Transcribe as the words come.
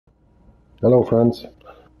Hello friends,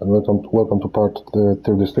 and welcome to part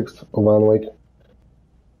 36 of Alan Wake.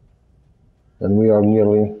 And we are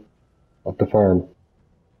nearly at the farm.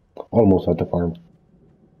 Almost at the farm.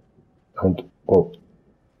 And, oh,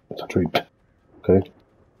 it's a tree. Okay,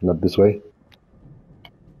 not this way.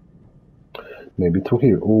 Maybe through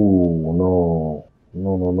here. Oh, no.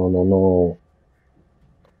 No.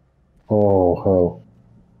 Oh, hell.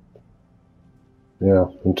 Yeah,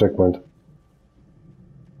 in checkpoint.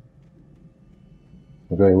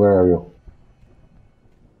 Okay, where are you?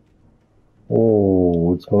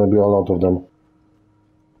 Oh, it's gonna be a lot of them.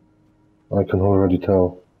 I can already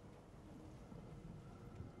tell.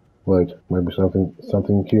 Wait, maybe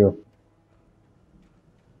something here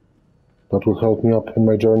that will help me up in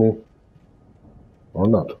my journey. Or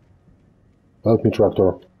not. Help me,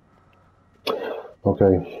 tractor.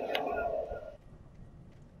 Okay.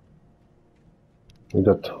 We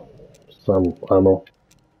got some ammo.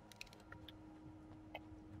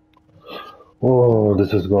 Oh,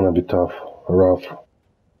 this is gonna be tough. Rough.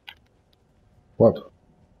 What?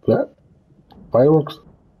 Flat? Fireworks?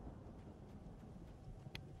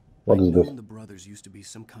 What is this? The brothers used to be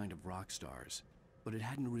some kind of rock stars, but it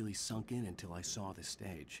hadn't really sunk in until I saw this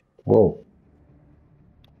stage. Whoa.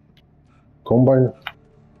 Combine?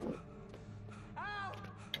 Ow! Run!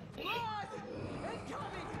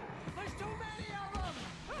 Incoming! There's too many of them!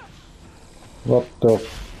 What the?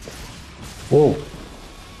 Whoa.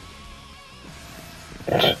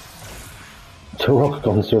 It's a rock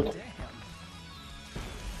concert.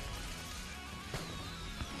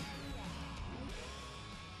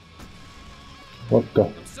 What the?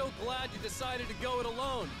 I'm so glad you decided to go it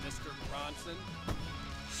alone, Mr. Bronson.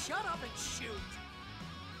 Shut up and shoot!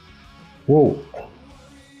 Whoa.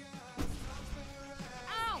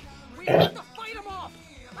 Ow! We have to fight them off!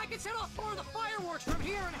 I can set off more of the fireworks from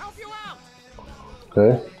here and help you out!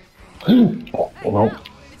 Okay. Hey, No. Al,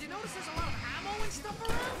 did you notice there's a lot of ammo and stuff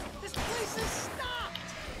around? This place is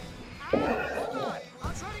stocked! Hold on!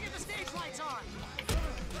 I'll try to get the stage lights on!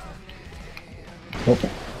 Nope.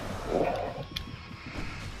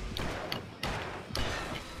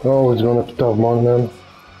 Oh, it's gonna be tough, man.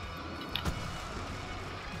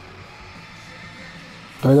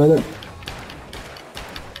 Die. Here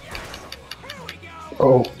we go!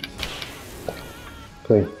 Oh.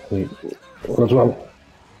 Okay, let's run.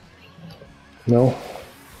 No.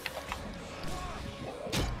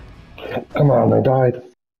 Come on, I died.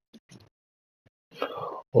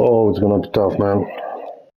 Oh, it's gonna be tough, man.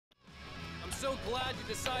 I'm so glad you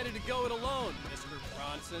decided to go it alone, Mr.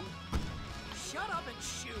 Bronson. Shut up and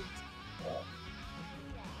shoot!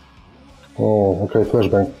 Oh, okay,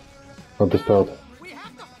 flashbang. At the start. We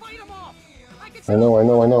have to fight them off! I can I set know.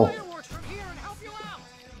 off fireworks from here and help you out!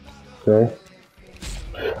 Okay.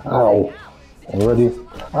 Ow. Already?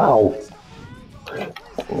 Ow.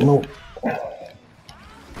 No.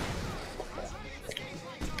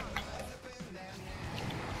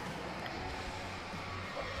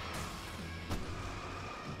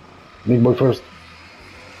 Big boy first.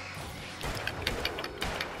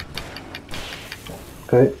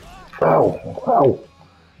 Okay. Ow.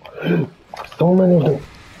 So many of them.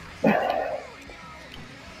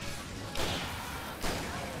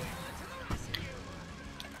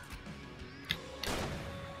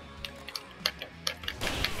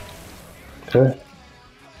 Okay.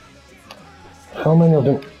 How many of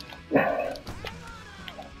them?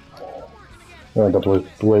 Oh, that was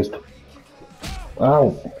a waste.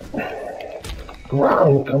 Ow.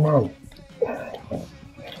 Run, come on.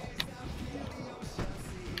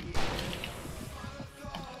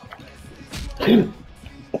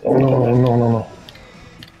 No.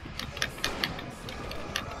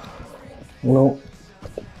 No.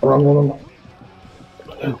 Run.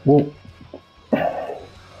 Whoa.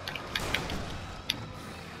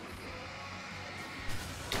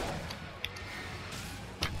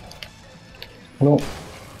 No.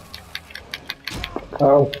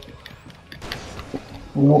 Ow.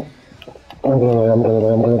 No. I'm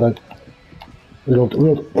gonna die. Reload.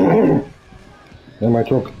 In my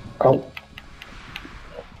truck. Ow.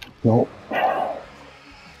 No.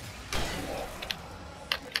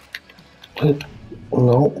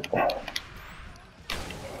 No.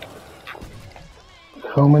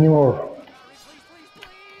 How many more?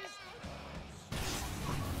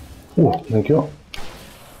 Oh, thank you.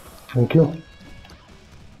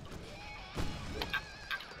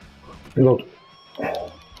 Reload.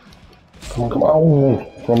 Come on. Ow.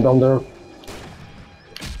 From down there.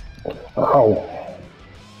 Ow.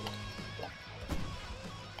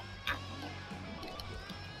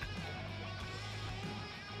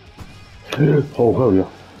 Oh, hell yeah.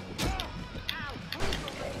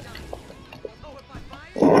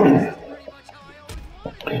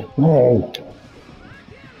 No.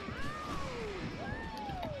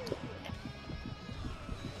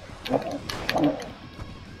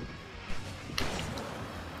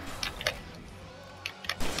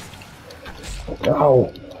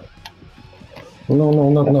 Ow. No, no,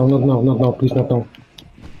 not now, not now, not now, please, not now.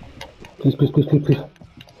 Please, please, please, please, please.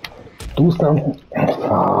 Do something.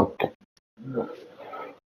 Fuck.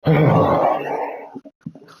 I'm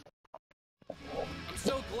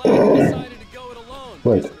so glad you decided to go it alone,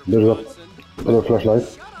 Wait, Mr. there's Bronson. a flashlight.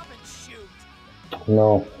 Shut up and shoot.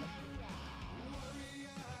 No.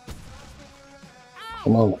 Ow!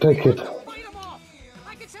 Come on, take it. Fight them off!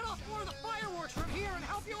 I can set off more of the fireworks from here and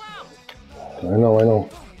help you out! I know, I know.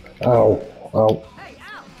 Ow, ow. Hey,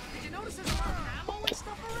 Al! Did you notice there's a lot of ammo and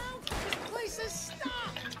stuff around? This place is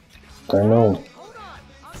stocked! I know. Hold on!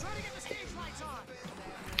 I'll try to get the stage lights on!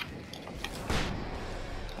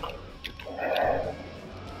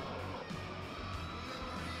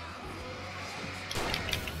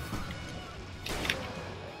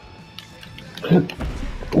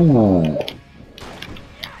 Ooh, Yes!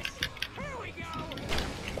 Here we go!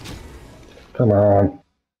 come on.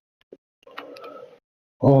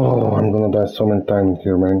 Oh, I'm gonna die so many times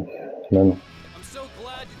here, man. Man. I'm so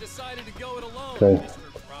glad you decided to go it alone, Okay. Mr.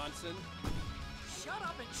 Bronson. Shut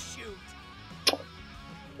up and shoot!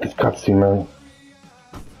 This cutscene, man.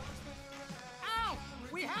 Ow!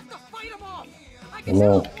 We have to fight them off! I can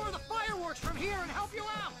No. set off more of the fireworks from here and help you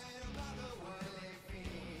out!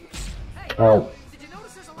 Hey, Ow. did you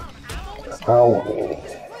notice there's a lot of ammo and stuff? Ow.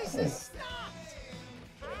 This place is stocked!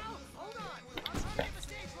 Al, hold on! I'll try to get the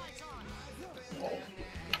stage lights on!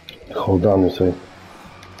 Hold on, you say.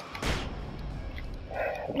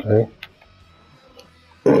 Okay.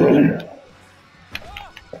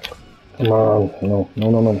 Come on. No, no,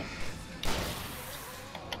 no, no.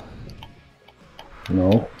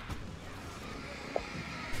 No.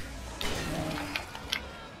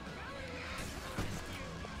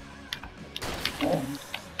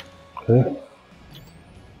 Okay.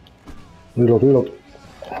 Reload, reload.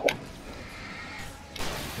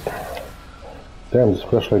 Damn, this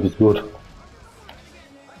flashlight is good.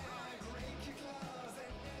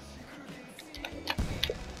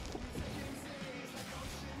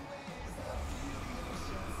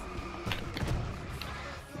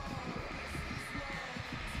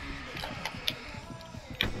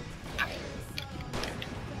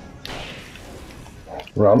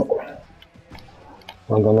 Run.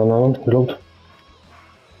 Run, run, run, run. Reload.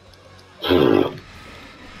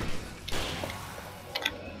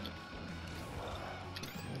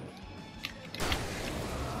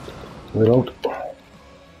 Reload.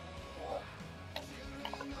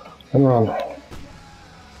 And run.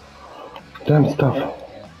 Damn stuff.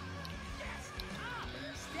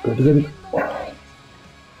 Get it, get it.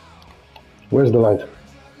 Where's the light?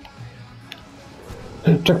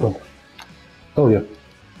 Checkpoint. Oh yeah.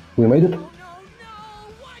 We made it? No, no!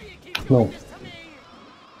 Why do you keep No. doing this to me?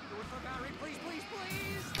 Do it for Barry, please, please,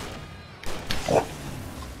 please!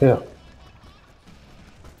 Yeah.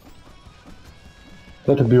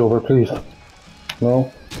 Let it be over, please.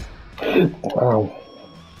 No? Ow.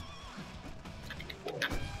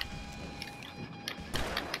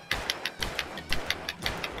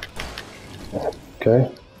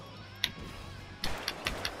 Okay.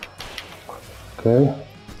 Okay.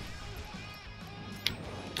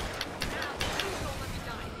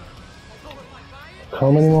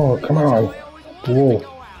 How many more? Come on. Whoa.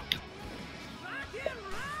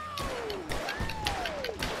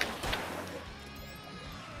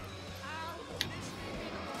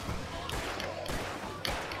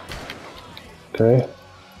 Okay.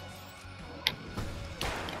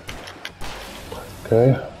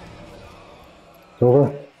 Okay. It's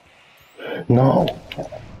over. No.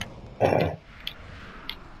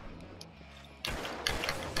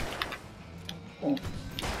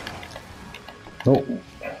 No.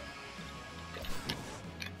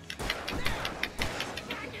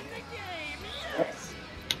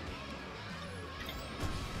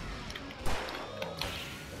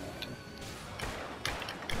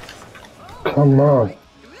 Come on.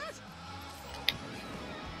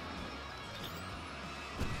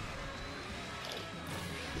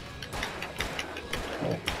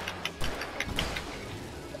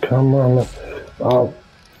 Come on. Oh.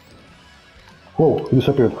 Whoa, he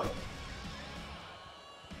disappeared.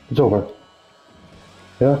 It's over.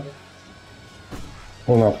 Yeah?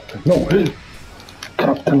 Oh no. No!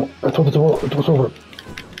 God damn it. I thought it was over.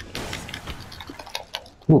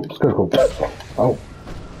 Ooh, scarecrow. Ow.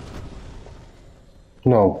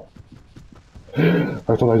 No.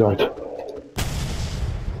 I thought I died.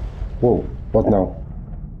 Whoa, what now?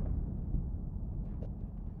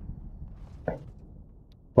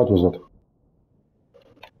 What was that?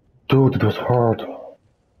 Dude, it was hard.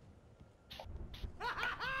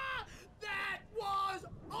 That was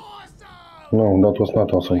awesome! No, that was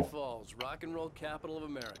not awesome. Lake Falls, rock and roll capital of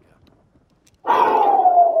America.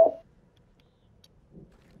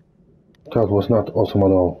 That was not awesome at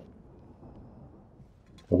all.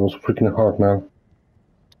 That was freaking hard, man.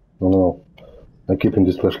 No. I'm keeping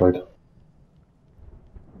this flashlight.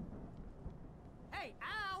 Hey,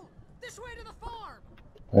 Al! This way to the farm!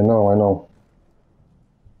 I know.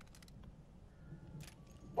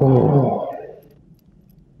 Oh.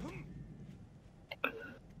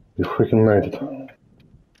 You freaking made it.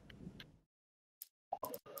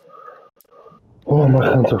 Oh, my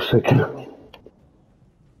hands are shaking.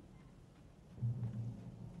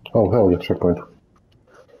 Oh, hell yeah, checkpoint.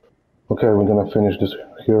 Okay, we're gonna finish this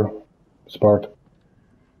here, this part.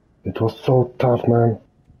 It was so tough, man.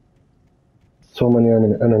 So many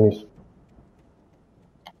enemies.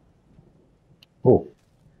 Oh.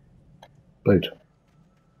 Page.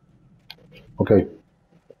 Okay.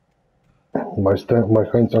 My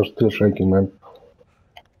hands are still shaking, man.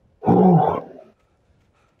 Whew.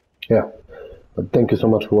 Yeah. But thank you so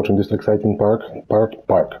much for watching this exciting part of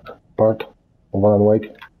Alan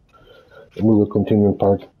Wake. We will continue in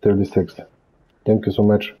part 36. Thank you so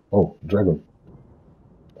much. Oh, dragon.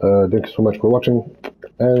 Thank you so much for watching,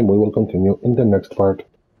 and we will continue in the next part.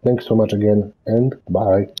 Thanks so much again, and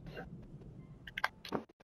bye.